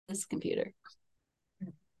this computer.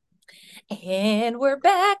 And we're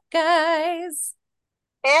back, guys.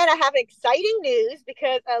 And I have exciting news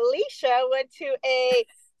because Alicia went to a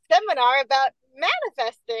seminar about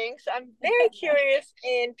manifesting. So I'm very curious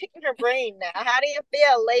in picking her brain now. How do you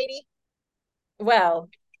feel, lady? Well,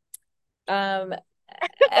 um,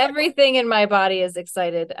 everything in my body is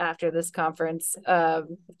excited after this conference.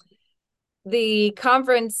 The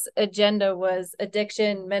conference agenda was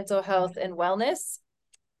addiction, mental health, and wellness.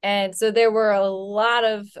 And so there were a lot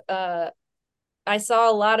of, I saw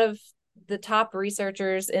a lot of the top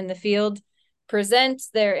researchers in the field present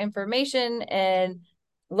their information and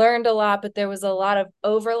learned a lot, but there was a lot of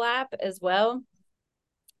overlap as well.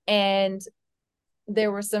 And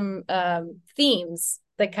there were some themes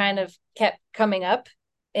that kind of kept coming up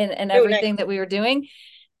in Oh, nice. everything that we were doing.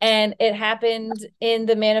 And it happened in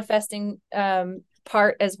the manifesting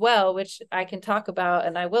part as well, which I can talk about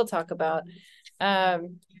and I will talk about.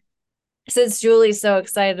 Since Julie's so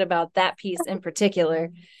excited about that piece in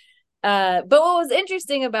particular. But what was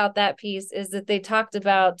interesting about that piece is that they talked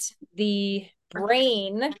about the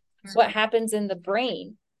brain, what happens in the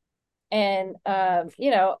brain. And,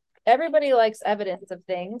 everybody likes evidence of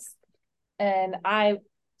things. And I,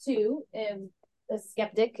 too, am a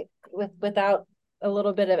skeptic without a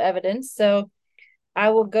little bit of evidence. So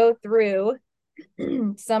I will go through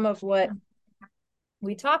some of what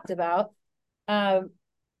we talked about.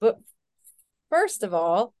 But first of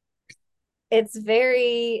all, it's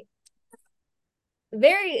it's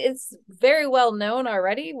very well known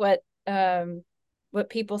already what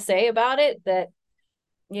people say about it, that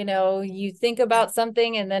you think about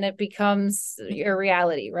something and then it becomes your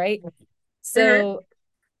reality, right? Mm-hmm. So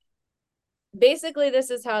basically this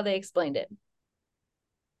is how they explained it.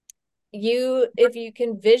 If you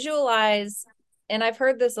can visualize, and I've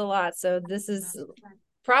heard this a lot, so this is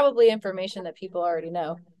probably information that people already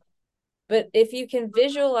know, but if you can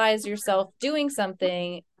visualize yourself doing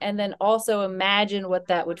something and then also imagine what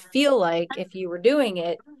that would feel like if you were doing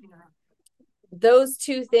it, those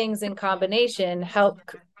two things in combination help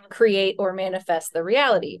create or manifest the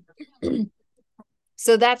reality.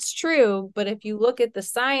 So that's true. But if you look at the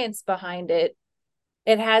science behind it,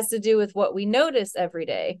 it has to do with what we notice every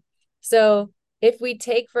day. So if we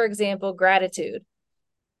take, for example, gratitude,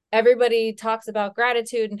 everybody talks about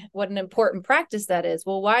gratitude and what an important practice that is.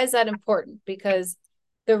 Well, why is that important? Because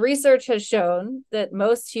the research has shown that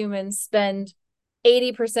most humans spend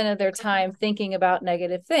 80% of their time thinking about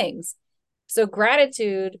negative things. So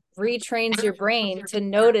gratitude retrains your brain to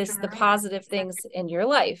notice the positive things in your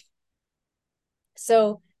life.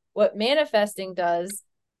 So what manifesting does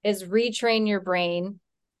is retrain your brain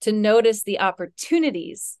to notice the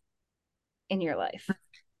opportunities in your life.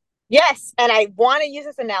 Yes, and I want to use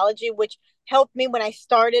this analogy, which helped me when I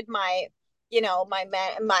started my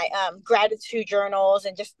gratitude journals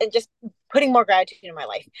and just putting more gratitude in my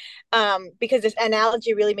life. Because this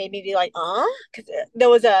analogy really made me be like, because there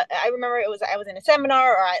was I remember I was in a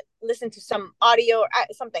seminar or I listened to some audio or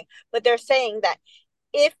something, but they're saying that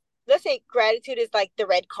if let's say gratitude is like the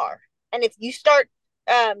red car, and if you start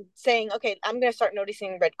saying, okay, I'm going to start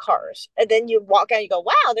noticing red cars. And then you walk out and you go,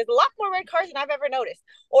 wow, there's a lot more red cars than I've ever noticed.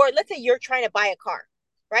 Or let's say you're trying to buy a car,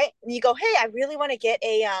 right? And you go, hey, I really want to get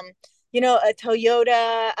a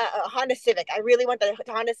Toyota, a Honda Civic. I really want the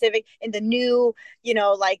Honda Civic in the new,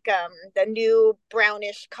 the new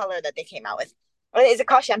brownish color that they came out with. Or is it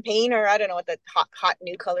called champagne, or I don't know what the hot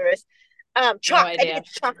new color is? No Chalk. I think idea.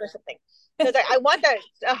 it's chalk or something. So it's like, I want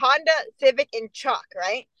the Honda Civic in chalk,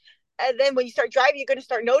 right? And then when you start driving, you're going to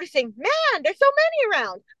start noticing, man, there's so many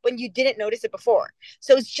around when you didn't notice it before.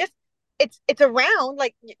 So it's just it's around,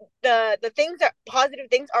 like the things that positive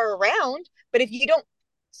things are around, but if you don't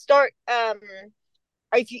start or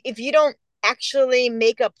if you don't actually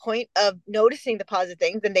make a point of noticing the positive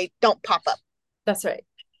things, then they don't pop up. That's right.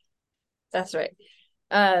 That's right.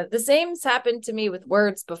 The same's happened to me with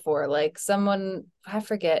words before. Like someone, I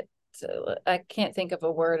forget, I can't think of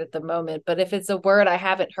a word at the moment, but if it's a word I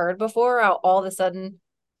haven't heard before, I'll all of a sudden,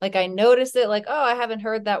 like I notice it, like, oh, I haven't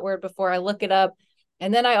heard that word before. I look it up.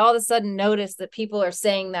 And then I all of a sudden notice that people are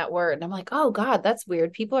saying that word. And I'm like, oh God, that's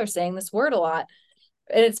weird. People are saying this word a lot.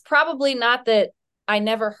 And it's probably not that I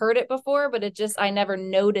never heard it before, but I never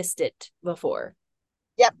noticed it before.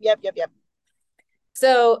 Yep, yep, yep, yep.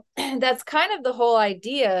 So that's kind of the whole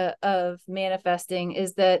idea of manifesting,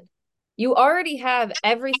 is that you already have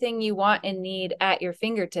everything you want and need at your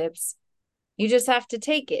fingertips. You just have to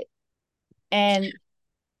take it. And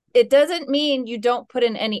it doesn't mean you don't put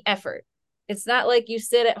in any effort. It's not like you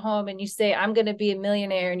sit at home and you say, I'm going to be a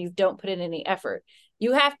millionaire, and you don't put in any effort.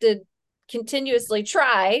 You have to continuously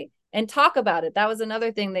try, and talk about it. That was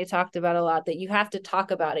another thing they talked about a lot, that you have to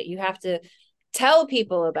talk about it. You have to tell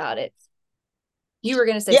people about it. You were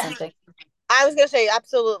going to say Yeah, something. I was gonna say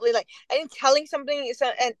absolutely. Like, I think telling something is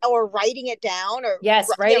and or writing it down, or Yes,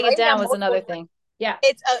 yeah, writing it writing down down was multiple. another thing. Yeah.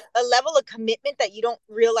 It's a level of commitment that you don't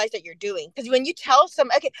realize that you're doing. Because when you tell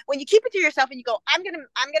some, okay, when you keep it to yourself and you go, I'm gonna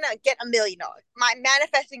get $1 million, my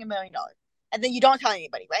manifesting $1 million, and then you don't tell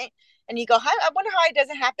anybody, right? And you go, I wonder how it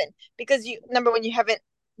doesn't happen, because you, number one, you haven't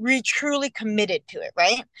really truly committed to it,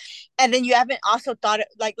 right? And then you haven't also thought it,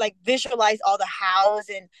 like visualize all the hows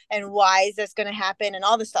and whys that's going to happen and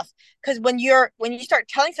all this stuff. Because when you start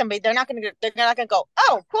telling somebody, they're not gonna go,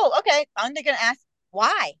 oh cool, okay, and they're gonna ask,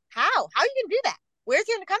 why, how are you gonna do that, where's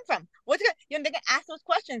it gonna come from, what's gonna, they're gonna ask those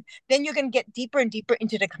questions. Then you're gonna get deeper and deeper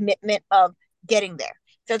into the commitment of getting there.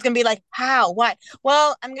 So it's gonna be like, how, why?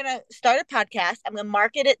 Well, I'm gonna start a podcast. I'm gonna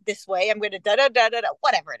market it this way. I'm gonna da da da da da,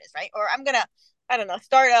 whatever it is, right? Or I'm gonna, I don't know,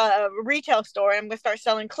 start a retail store. I'm gonna start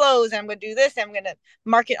selling clothes. And I'm gonna do this. And I'm gonna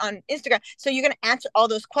market on Instagram. So you're gonna answer all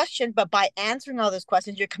those questions, but by answering all those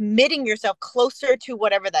questions, you're committing yourself closer to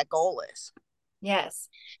whatever that goal is. Yes.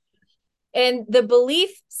 And the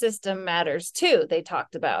belief system matters too, they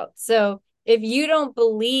talked about. So if you don't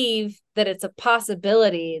believe that it's a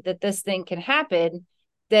possibility that this thing can happen,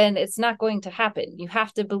 then it's not going to happen. You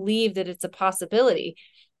have to believe that it's a possibility.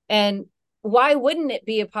 And why wouldn't it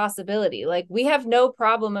be a possibility? Like, we have no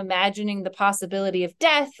problem imagining the possibility of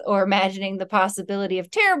death or imagining the possibility of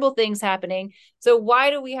terrible things happening. So why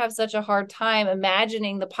do we have such a hard time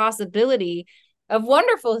imagining the possibility of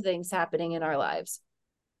wonderful things happening in our lives?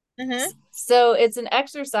 Mm-hmm. So it's an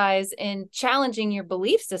exercise in challenging your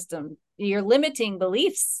belief system, your limiting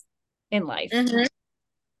beliefs in life. Mm-hmm.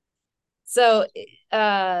 So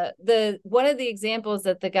the one of the examples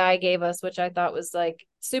that the guy gave us, which I thought was like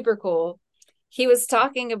super cool, he was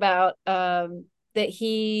talking about that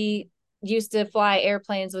he used to fly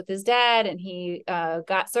airplanes with his dad, and he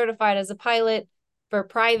got certified as a pilot for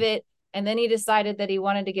private, and then he decided that he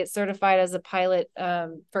wanted to get certified as a pilot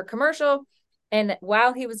for commercial. And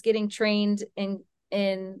while he was getting trained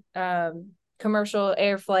in commercial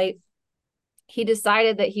air flight, he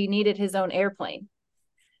decided that he needed his own airplane.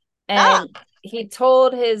 Oh, And he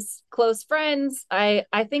told his close friends, I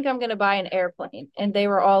think I'm going to buy an airplane. And they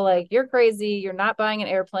were all like, you're crazy, you're not buying an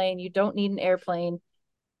airplane, you don't need an airplane.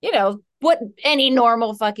 You know what any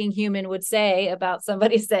normal fucking human would say about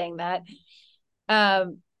somebody saying that.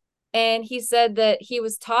 um and he said that he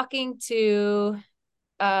was talking to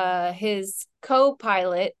his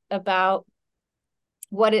co-pilot about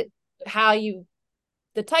what it how you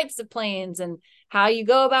the types of planes and how you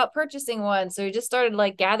go about purchasing one. So he just started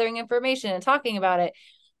like gathering information and talking about it.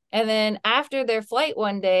 And then after their flight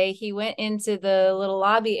one day, he went into the little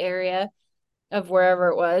lobby area of wherever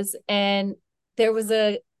it was, and there was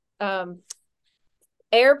a um,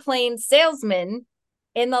 airplane salesman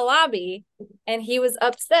in the lobby, and he was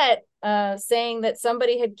upset, saying that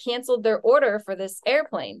somebody had canceled their order for this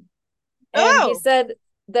airplane. And he oh, said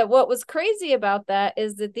that what was crazy about that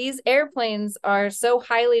is that these airplanes are so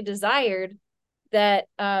highly desired that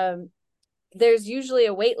there's usually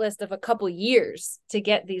a wait list of a couple years to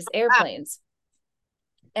get these wow. airplanes.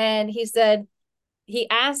 And he said he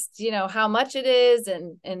asked, how much it is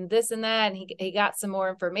and this and that, and he got some more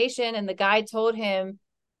information, and the guy told him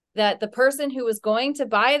that the person who was going to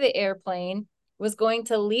buy the airplane was going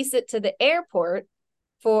to lease it to the airport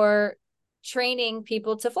for training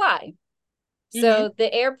people to fly. Mm-hmm. So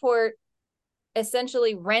the airport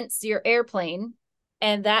essentially rents your airplane,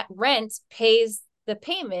 and that rent pays the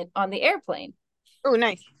payment on the airplane. Oh,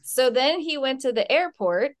 nice. So then he went to the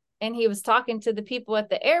airport and he was talking to the people at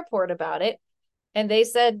the airport about it, and they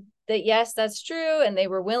said that yes, that's true, and they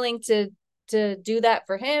were willing to do that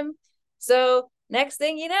for him. So next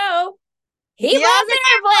thing you know, he He bought has an the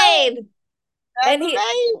airplane. airplane. That's And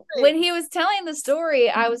when amazing. he was telling the story,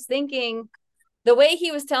 I was thinking the way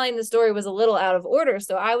he was telling the story was a little out of order.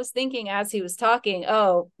 So I was thinking as he was talking,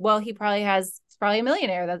 oh, well, he's probably a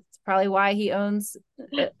millionaire. That's probably why he owns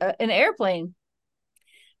an airplane.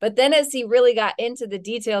 But then as he really got into the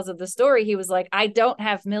details of the story, he was like, I don't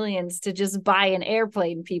have millions to just buy an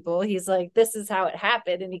airplane, people. He's like, this is how it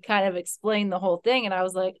happened. And he kind of explained the whole thing. And I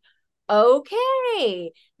was like,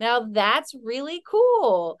 okay, now that's really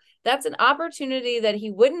cool. That's an opportunity that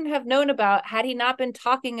he wouldn't have known about had he not been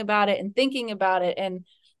talking about it and thinking about it and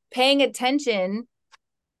paying attention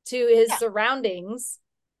to his Yeah. surroundings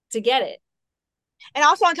to get it. And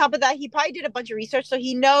also on top of that, he probably did a bunch of research, so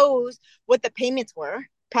he knows what the payments were.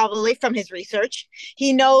 probably from his research.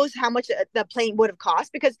 He knows how much the plane would have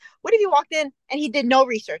cost, because what if he walked in and he did no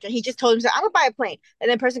research and he just told himself, I'm gonna buy a plane. And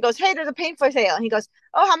then the person goes, hey, there's a plane for sale. And he goes,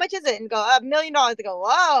 oh, how much is it? And go, $1 million. They go,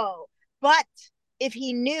 whoa. But if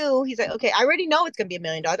he knew, he's like, okay, I already know it's going to be $1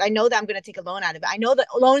 million. I know that I'm going to take a loan out of it. I know that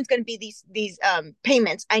loan is going to be these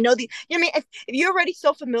payments. I know you know what I mean? If you're already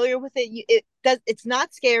so familiar with it, it's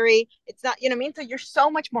not scary. It's not, you know what I mean? So you're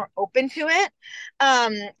so much more open to it.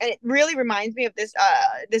 And it really reminds me of this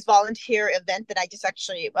volunteer event that I just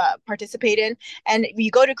actually participate in. And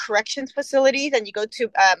you go to corrections facilities, and you go to,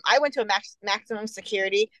 I went to a maximum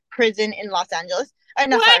security prison in Los Angeles.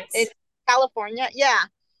 No, sorry, What? in California. Yeah,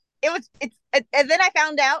 and then I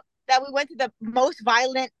found out that we went to the most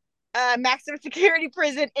violent maximum security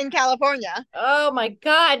prison in California. Oh my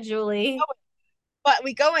God, Julie. But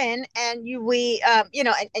we go in, and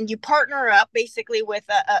and you partner up basically with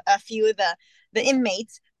a few of the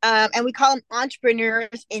inmates, and we call them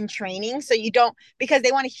entrepreneurs in training. So you don't, because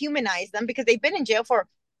they want to humanize them, because they've been in jail for,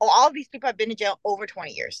 all of these people have been in jail over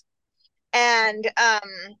 20 years. And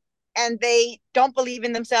they don't believe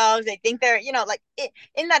in themselves. They think they're, like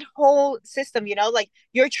in that whole system, like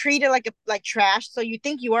you're treated like trash. So you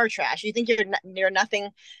think you are trash. You think you're nothing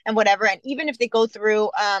and whatever. And even if they go through,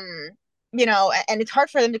 and it's hard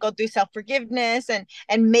for them to go through self-forgiveness and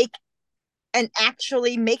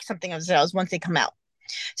actually make something of themselves once they come out.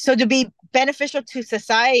 So to be beneficial to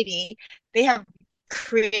society, they have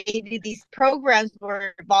created these programs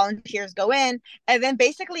where volunteers go in, and then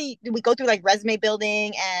basically we go through like resume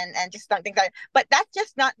building and just things like that. But that's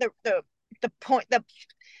just not the point.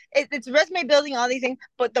 It's resume building, all these things.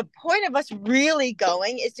 But the point of us really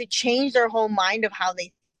going is to change their whole mind of how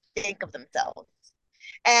they think of themselves.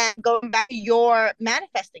 And going back to your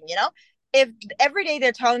manifesting, if every day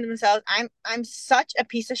they're telling themselves, I'm such a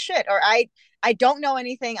piece of shit, or I don't know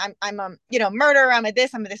anything, I'm a murderer, I'm a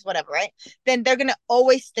this, whatever, right? Then they're gonna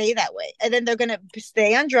always stay that way, and then they're gonna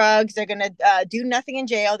stay on drugs. They're gonna do nothing in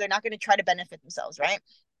jail. They're not gonna try to benefit themselves, right?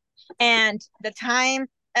 And the time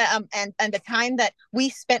and the time that we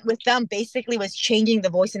spent with them basically was changing the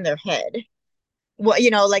voice in their head. What,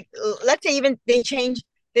 like, let's say even they change,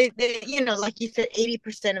 like you said,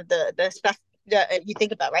 80% of the stuff that you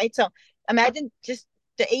think about, right? So imagine just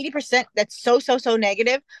the 80% that's so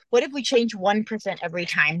negative. What if we change 1% every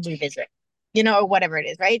time we visit, or whatever it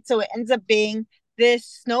is, right? So it ends up being this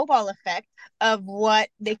snowball effect of what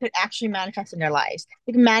they could actually manifest in their lives.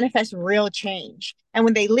 They can manifest real change, and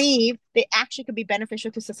when they leave, they actually could be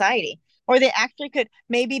beneficial to society, or they actually could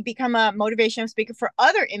maybe become a motivational speaker for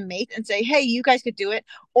other inmates and say, hey, you guys could do it,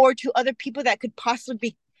 or to other people that could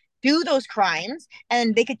possibly do those crimes,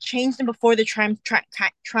 and they could change them before the crimes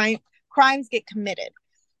get committed.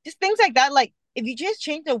 Just things like that. Like, if you just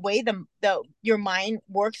change the way your mind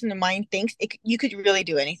works and the mind thinks, you could really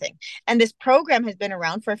do anything. And this program has been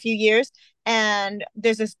around for a few years, and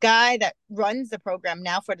there's this guy that runs the program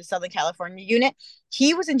now for the Southern California unit.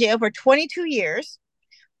 He was in jail for 22 years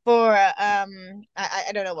for I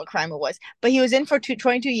don't know what crime it was, but he was in for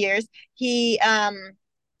 22 years. He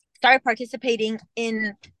started participating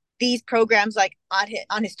in these programs like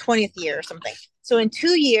on his 20th year or something. So in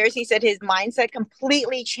 2 years, he said his mindset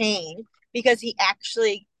completely changed, because it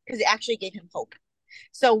actually gave him hope.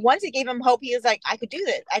 So once it gave him hope, he was like, I could do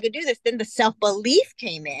this. I could do this. Then the self belief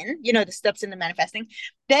came in, the steps in the manifesting.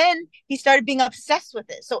 Then he started being obsessed with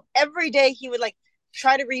it. So every day he would like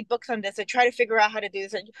try to read books on this and try to figure out how to do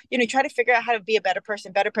this, and try to figure out how to be a better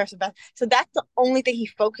person, better. So that's the only thing he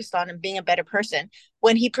focused on, in being a better person.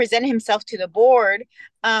 When he presented himself to the board,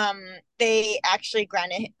 they actually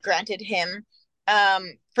granted him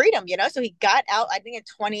freedom, So he got out, I think, in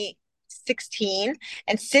 2016,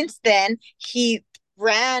 and since then he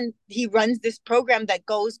runs this program that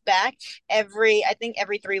goes back every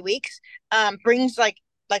 3 weeks, brings like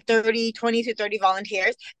 20 to 30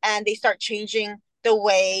 volunteers, and they start changing the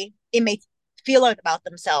way inmates feel about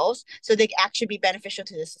themselves, so they can actually be beneficial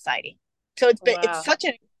to the society. So it's Wow. such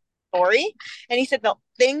a story. And he said the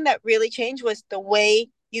thing that really changed was the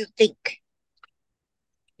way you think,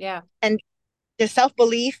 Yeah. and the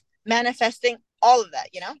self-belief, manifesting, all of that,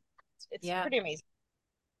 it's Yeah. pretty amazing.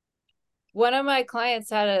 One of my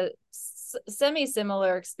clients had a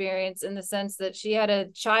semi-similar experience, in the sense that she had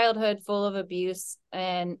a childhood full of abuse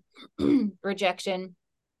and rejection,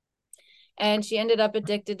 and she ended up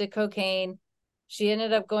addicted to cocaine. She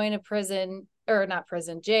ended up going to prison, or not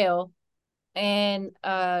prison, jail. And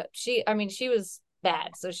she was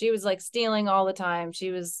bad. So she was like stealing all the time. She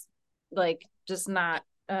was like just not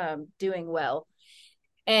doing well.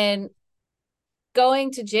 And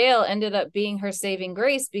going to jail ended up being her saving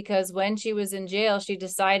grace, because when she was in jail, she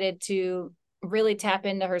decided to really tap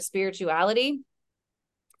into her spirituality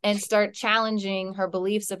and start challenging her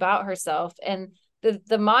beliefs about herself. And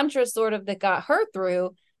the mantra sort of that got her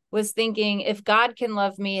through was thinking, if God can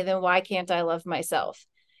love me, then why can't I love myself?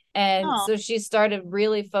 And Oh, so she started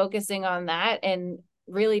really focusing on that and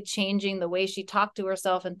really changing the way she talked to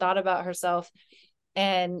herself and thought about herself,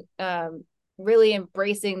 and really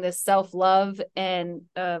embracing this self-love and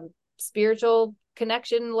spiritual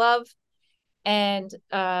connection love. And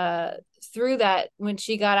through that, when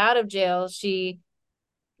she got out of jail, she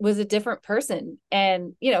was a different person.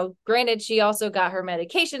 And, you know, granted, she also got her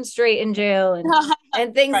medication straight in jail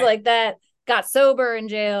and things right. like that, got sober in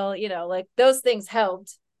jail, you know, like those things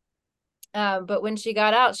helped. But when she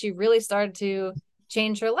got out, she really started to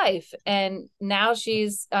change her life. And now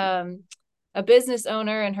she's a business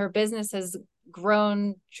owner, and her business has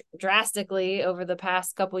grown drastically over the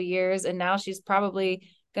past couple years. And now she's probably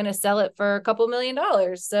going to sell it for a couple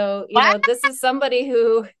 $1,000,000. So, you What? know, this is somebody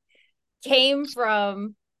who came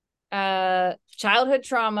from childhood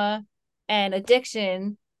trauma and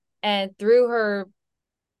addiction, and through her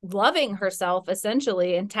loving herself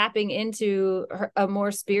essentially and tapping into a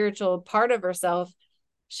more spiritual part of herself,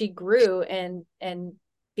 she grew and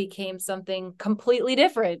became something completely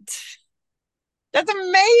different. That's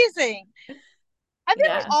amazing. I feel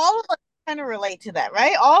like Yeah. all of us kind of relate to that,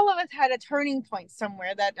 right? All of us had a turning point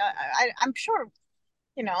somewhere that I'm sure,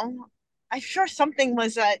 you know, I'm sure something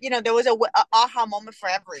was, there was a aha moment for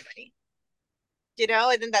everybody,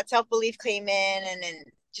 and then that self belief came in and then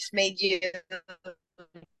just made you,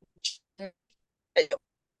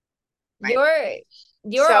 right?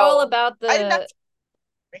 You're all So about I think the that's,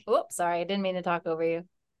 oops, sorry, I didn't mean to talk over you.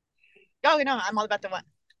 oh, I'm all about the one.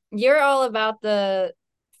 You're all about the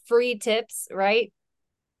free tips, right?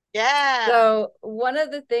 Yeah. So one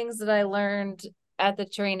of the things that I learned at the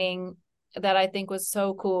training that I think was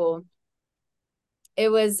so cool, it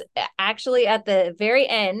was actually at the very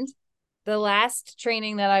end, the last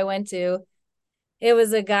training that I went to. It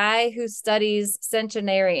was a guy who studies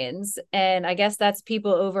centenarians, and I guess that's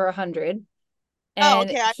people over 100. Oh, And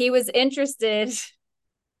okay. he was interested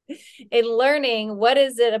in learning what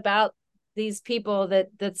is it about these people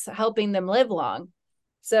that's helping them live long.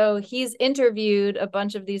 So he's interviewed a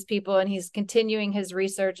bunch of these people, and he's continuing his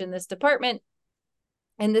research in this department.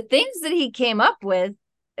 And the things that he came up with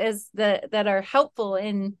is that are helpful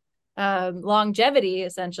in longevity,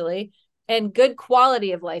 essentially, and good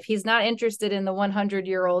quality of life. He's not interested in the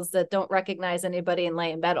 100-year-olds that don't recognize anybody and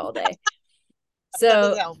lay in bed all day. That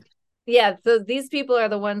doesn't So help. yeah, so these people are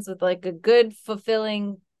the ones with like a good,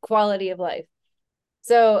 fulfilling quality of life.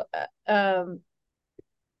 So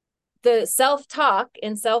the self-talk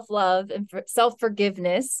and self-love and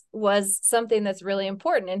self-forgiveness was something that's really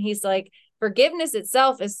important. And he's like, forgiveness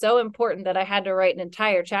itself is so important that I had to write an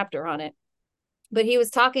entire chapter on it. But he was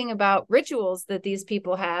talking about rituals that these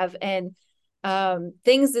people have, and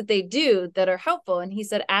things that they do that are helpful. And he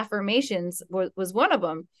said affirmations was one of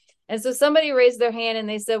them. And so somebody raised their hand and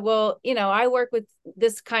they said, well, you know, I work with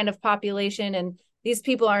this kind of population, and these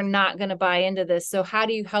people are not going to buy into this. So how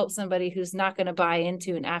do you help somebody who's not going to buy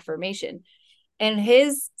into an affirmation? And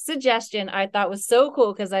his suggestion I thought was so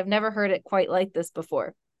cool, because I've never heard it quite like this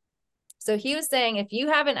before. So he was saying, if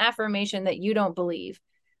you have an affirmation that you don't believe,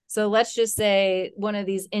 so let's just say one of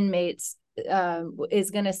these inmates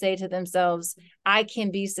is going to say to themselves, I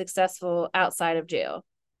can be successful outside of jail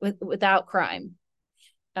without crime.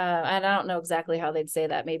 And I don't know exactly how they'd say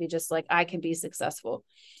that. Maybe just like, I can be successful.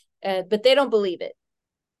 But they don't believe it.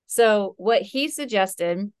 So what he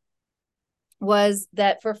suggested was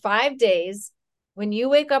that for 5 days, when you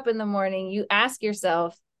wake up in the morning, you ask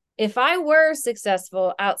yourself, if I were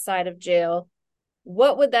successful outside of jail,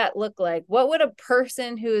 what would that look like? What would a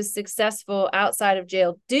person who is successful outside of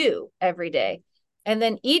jail do every day? And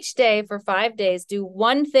then each day for 5 days, do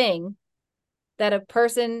one thing that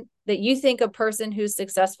you think a person who's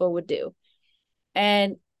successful would do.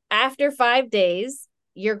 And after 5 days,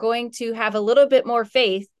 you're going to have a little bit more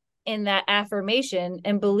faith in that affirmation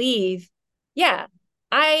and believe, yeah,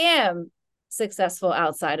 I am successful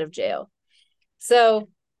outside of jail. So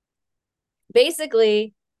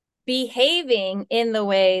basically, behaving in the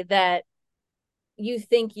way that you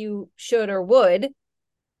think you should or would,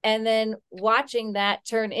 and then watching that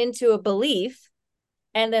turn into a belief,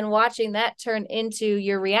 and then watching that turn into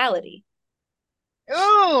your reality.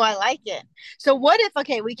 Oh, I like it. So what if,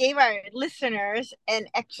 okay, we gave our listeners an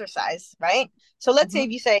exercise, right? So let's say Mm-hmm.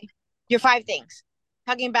 if you say your 5 things,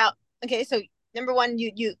 talking about, okay, so number one,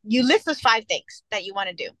 you list those 5 things that you want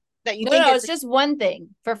to do, that you No, think no, is, it's just one thing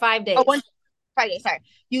for five oh, one days. 5 days, sorry.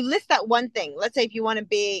 You list that one thing. Let's say if you want to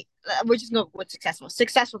be we're just going with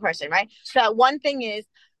successful person, right? So one thing is,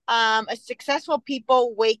 a successful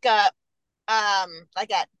people wake up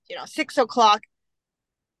like at 6 o'clock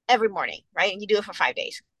every morning, right? And you do it for 5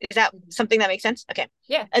 days. Is that something that makes sense? Okay.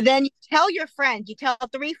 Yeah. And then you tell your friends, you tell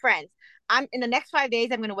three friends, I'm in the next 5 days,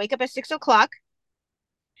 I'm going to wake up at 6 o'clock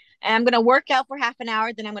and I'm going to work out for half an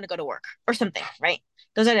hour. Then I'm going to go to work or something, right?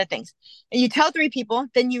 Those are the things. And you tell three people,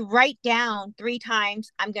 then you write down 3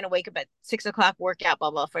 times, I'm going to wake up at 6 o'clock, work out,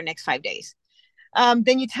 blah, blah, for the next 5 days.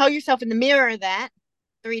 Then you tell yourself in the mirror that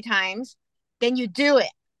 3 times, then you do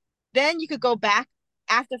it. Then you could go back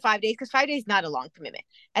after 5 days, because 5 days is not a long commitment.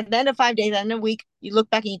 At the end of 5 days, at the end of a week, you look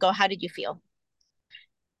back and you go, how did you feel?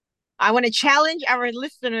 I want to challenge our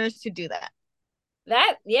listeners to do that.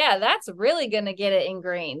 That's really going to get it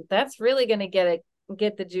ingrained. That's really going to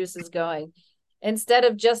get the juices going. Instead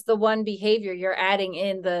of just the one behavior, you're adding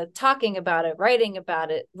in the talking about it, writing about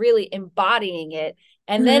it, really embodying it,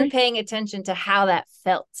 and then paying attention to how that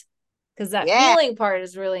felt, because that feeling part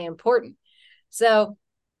is really important. So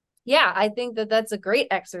yeah, I think that that's a great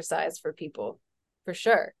exercise for people, for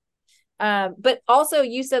sure. But also,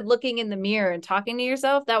 you said looking in the mirror and talking to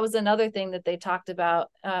yourself. That was another thing that they talked about.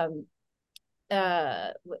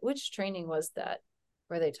 Which training was that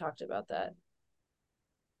where they talked about that?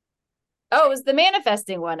 Oh, it was the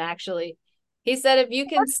manifesting one, actually. He said if you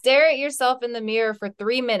can stare at yourself in the mirror for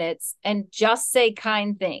 3 minutes and just say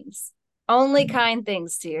kind things, only kind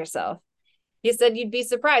things to yourself, he said you'd be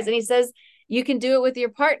surprised. And he says you can do it with your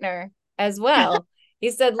partner as well.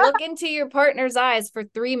 He said look into your partner's eyes for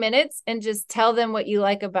 3 minutes and just tell them what you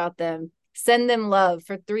like about them. Send them love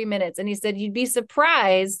for 3 minutes. And he said you'd be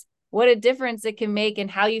surprised what a difference it can make in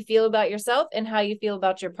how you feel about yourself and how you feel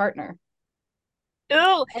about your partner.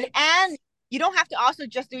 Ooh, and you don't have to also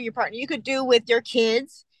just do your partner. You could do with your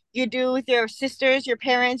kids. You do with your sisters, your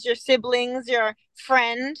parents, your siblings, your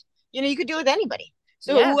friend. You could do with anybody.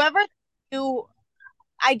 So Yeah. whoever you,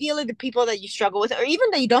 ideally the people that you struggle with, or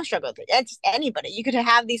even that you don't struggle with, it's anybody. You could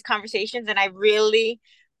have these conversations, and I really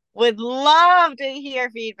would love to hear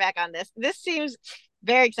feedback on this. This seems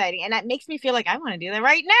very exciting, and that makes me feel like I want to do that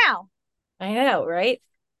right now. I know, right?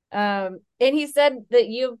 And he said that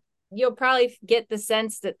you'll probably get the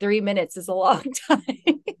sense that 3 minutes is a long time.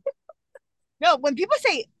 No, when people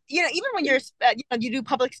say, even when you do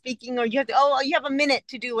public speaking, or you have a minute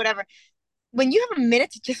to do whatever. When you have a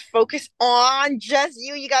minute to just focus on just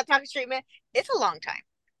you got talk treatment, it's a long time.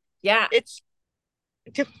 Yeah. It's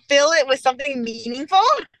to fill it with something meaningful.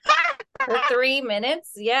 For 3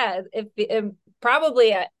 minutes. Yeah. It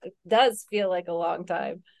probably does feel like a long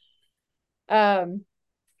time.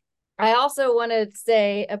 I also want to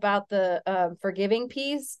say about the forgiving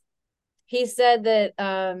piece. He said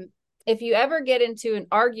that if you ever get into an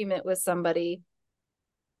argument with somebody,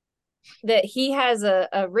 that he has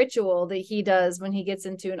a ritual that he does when he gets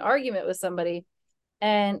into an argument with somebody.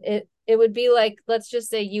 And it would be like, let's just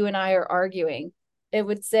say you and I are arguing. It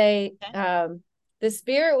would say, the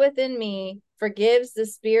spirit within me forgives the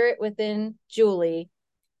spirit within Julie.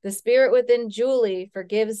 The spirit within Julie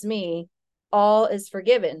forgives me. All is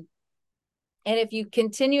forgiven. And if you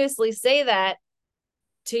continuously say that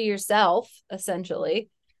to yourself, essentially,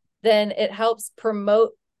 then it helps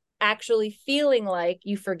promote actually feeling like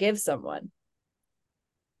you forgive someone.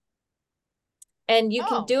 And you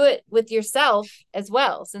can do it with yourself as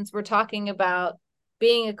well, since we're talking about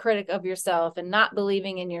being a critic of yourself and not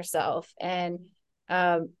believing in yourself and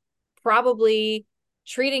probably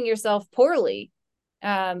treating yourself poorly.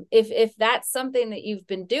 If that's something that you've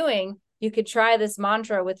been doing, you could try this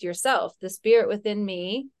mantra with yourself. The spirit within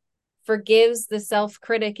me forgives the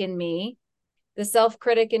self-critic in me. The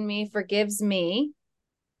self-critic in me forgives me.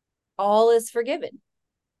 All is forgiven.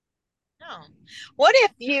 No. What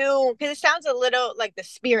if because it sounds a little like the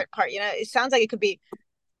spirit part, it sounds like it could be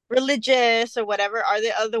religious or whatever. Are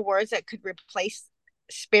there other words that could replace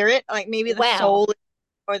spirit? Like maybe the soul,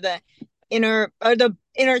 or the inner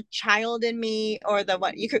child in me, or the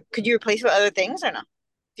what? Could you replace it with other things or no?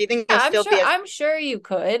 Do you think it'll still be I'm sure you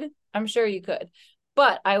could. I'm sure you could.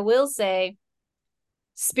 But I will say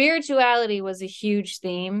spirituality was a huge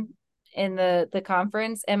theme in the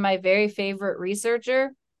conference, and my very favorite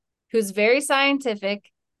researcher, who's very scientific,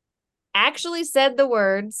 actually said the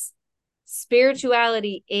words,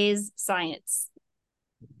 spirituality is science.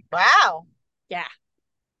 Wow. Yeah.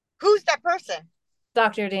 Who's that person?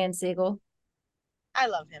 Dr. Dan Siegel. I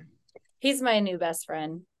love him. He's my new best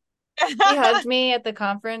friend. He hugged me at the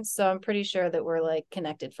conference, so I'm pretty sure that we're like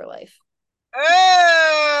connected for life.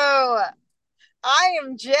 Oh, I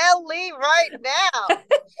am jelly right now.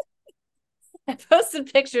 I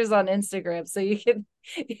posted pictures on Instagram, so you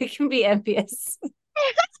can be envious.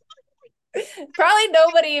 Probably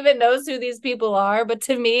nobody even knows who these people are, but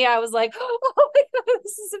to me, I was like, oh my God,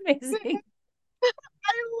 this is amazing.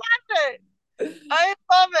 I love it. I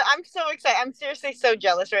love it. I'm so excited. I'm seriously so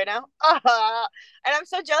jealous right now. And I'm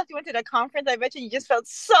so jealous you went to the conference. I bet you just felt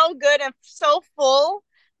so good and so full,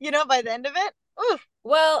 by the end of it. Ooh.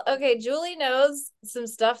 Well, okay, Julie knows some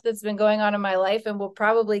stuff that's been going on in my life, and we'll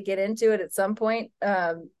probably get into it at some point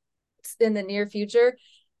in the near future.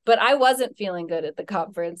 But I wasn't feeling good at the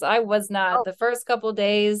conference. I was not. Oh, The first couple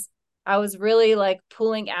days, I was really like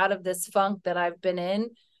pulling out of this funk that I've been in.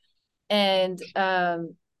 And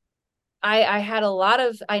I had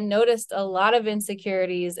I noticed a lot of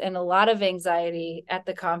insecurities and a lot of anxiety at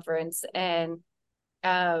the conference. And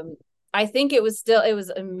um I think it was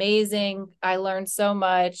amazing. I learned so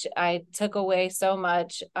much. I took away so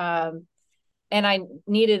much. And I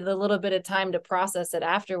needed a little bit of time to process it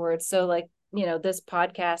afterwards. So like, this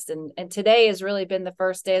podcast and today has really been the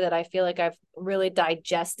first day that I feel like I've really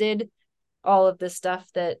digested all of the stuff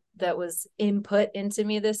that was input into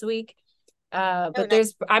me this week. oh, But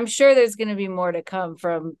nice. I'm sure there's going to be more to come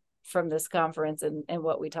from this conference and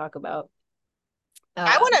what we talk about.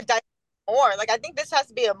 I want Um, to dive more. Like, I think this has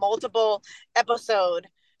to be a multiple episode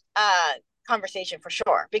uh conversation for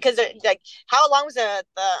sure. Because like, how long was the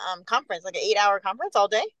conference? Like an 8-hour conference all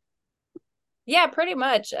day? yeah, pretty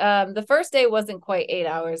much. The first day wasn't quite 8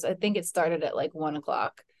 hours. I think it started at like 1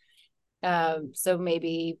 o'clock. So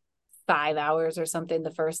maybe 5 hours or something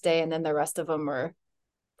the first day, and then the rest of them were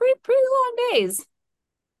pretty long days.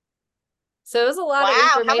 So it was a lot of Wow.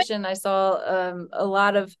 How many? information. I saw a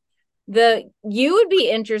lot of the you would be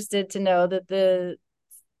interested to know that the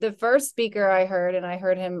first speaker I heard, and I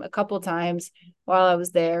heard him a couple times while I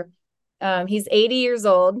was there. He's 80 years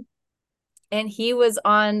old, and he was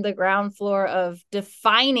on the ground floor of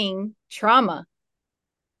defining trauma.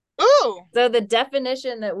 Ooh. So the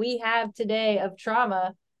definition that we have today of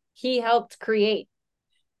trauma, he helped create.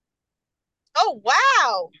 Oh,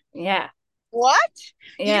 wow. Yeah. What?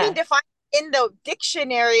 You mean Yeah. define in the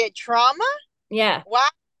dictionary trauma? Yeah. Wow.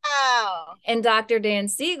 And Dr. Dan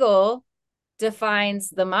Siegel defines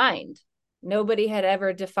the mind. Nobody had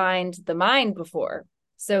ever defined the mind before.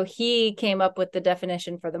 So he came up with the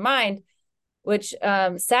definition for the mind, which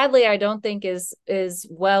sadly I don't think is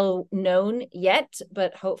well known yet,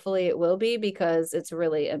 but hopefully it will be because it's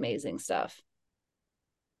really amazing stuff.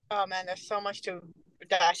 Oh man, there's so much to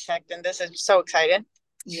dissect, and this is so excited.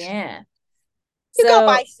 Yeah. You go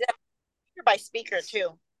by So speaker by speaker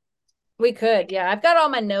too. we could, yeah. I've got all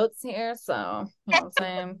my notes here, so you know what I'm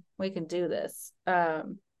saying? We can do this.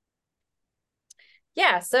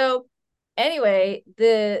 Yeah, so anyway,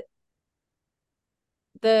 the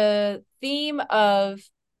theme of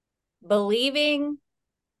believing,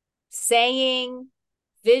 saying,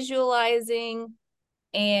 visualizing,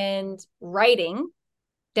 and writing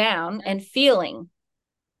down and feeling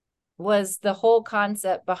was the whole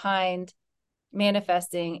concept behind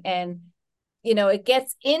manifesting. And it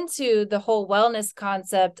gets into the whole wellness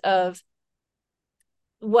concept of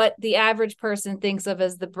what the average person thinks of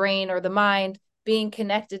as the brain or the mind being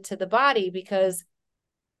connected to the body, because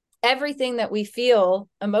everything that we feel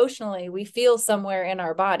emotionally, we feel somewhere in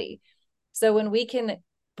our body. So when we can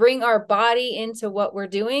bring our body into what we're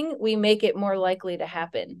doing, we make it more likely to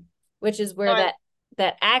happen, which is No, where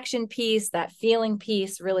that action piece, that feeling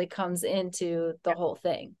piece really comes into the whole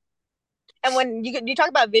thing. and when you talk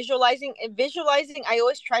about visualizing, I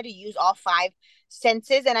always try to use all five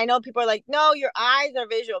senses. And I know people are like, no, your eyes are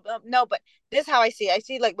visual. No, but this is how I see it. I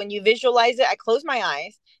see, like, when you visualize it, I close my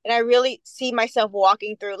eyes and I really see myself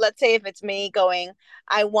walking through. Let's say if it's me going,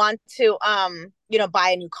 I want to buy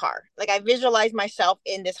a new car. Like, I visualize myself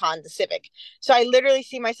in this Honda Civic. So I literally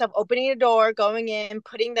see myself opening the door, going in,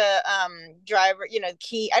 putting the driver,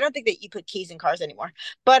 key. I don't think that you put keys in cars anymore,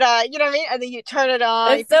 but you know what I mean? And then you turn it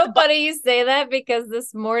on, you It's push so the button. funny you say that, because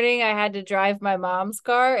this morning I had to drive my mom's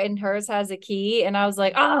car and hers has a key. And I was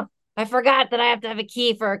like, oh, I forgot that I have to have a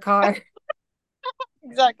key for a car.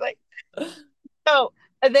 Exactly. So,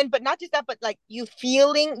 and then, but not just that, but like you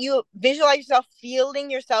visualize yourself feeling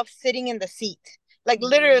yourself sitting in the seat. Like,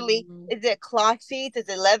 literally, Mm. is it cloth seats? Is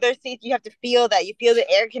it leather seats? You have to feel that. You feel the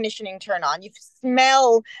air conditioning turn on. You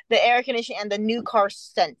smell the air conditioning and the new car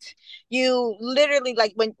scent. You literally,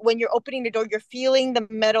 like, when you're opening the door, you're feeling the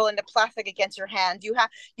metal and the plastic against your hands.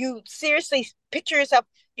 You seriously picture yourself.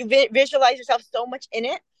 You visualize yourself so much in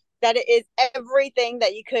it that it is everything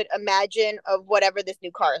that you could imagine of whatever this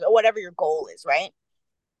new car is or whatever your goal is, right?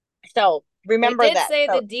 So They remember did that. say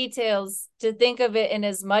the So details, to think of it in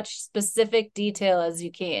as much specific detail as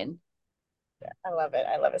you can. I love it.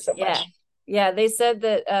 I love it so Yeah. much. Yeah. They said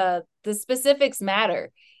that the specifics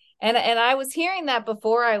matter. And I was hearing that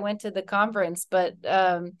before I went to the conference, but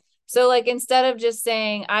so like instead of just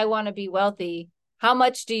saying I want to be wealthy, how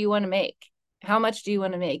much do you want to make? How much do you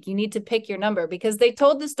want to make? You need to pick your number, because they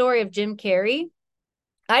told the story of Jim Carrey.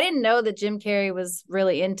 I didn't know that Jim Carrey was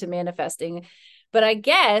really into manifesting, but I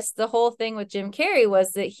guess the whole thing with Jim Carrey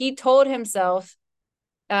was that he told himself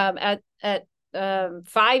at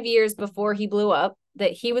 5 years before he blew up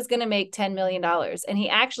that he was going to make $10 million. And he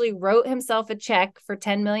actually wrote himself a check for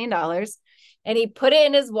 $10 million and he put it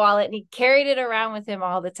in his wallet and he carried it around with him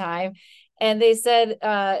all the time. And they said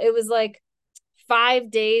it was like 5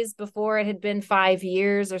 days before it had been 5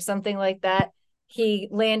 years or something like that. He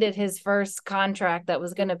landed his first contract that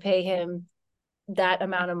was going to pay him that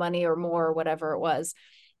amount of money or more, or whatever it was.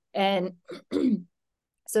 And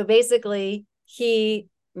so basically, he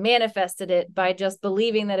manifested it by just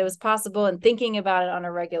believing that it was possible and thinking about it on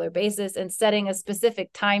a regular basis and setting a specific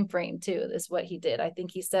time frame too. Is what he did. I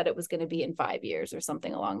think he said it was going to be in 5 years or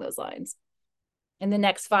something along those lines. In the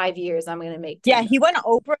next 5 years, I'm going to make 10 Yeah, million. he went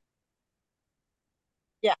Oprah.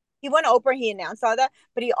 Yeah, he went Oprah. He announced all that,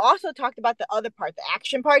 but he also talked about the other part, the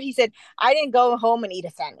action part. He said, "I didn't go home and eat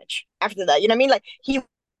a sandwich after that." You know what I mean? Like he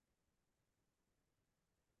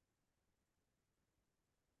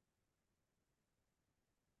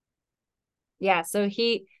Yeah, so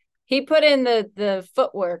he put in the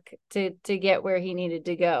footwork to get where he needed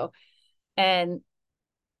to go. And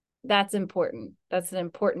that's important. That's an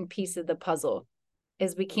important piece of the puzzle,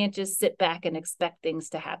 is we can't just sit back and expect things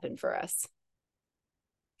to happen for us.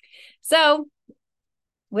 So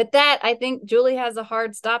with that, I think Julie has a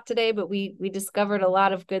hard stop today, but we discovered a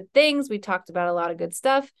lot of good things. We talked about a lot of good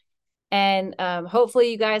stuff. And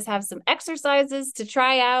hopefully you guys have some exercises to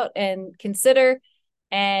try out and consider.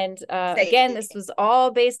 And again, say this was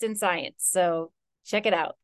all based in science. So check it out.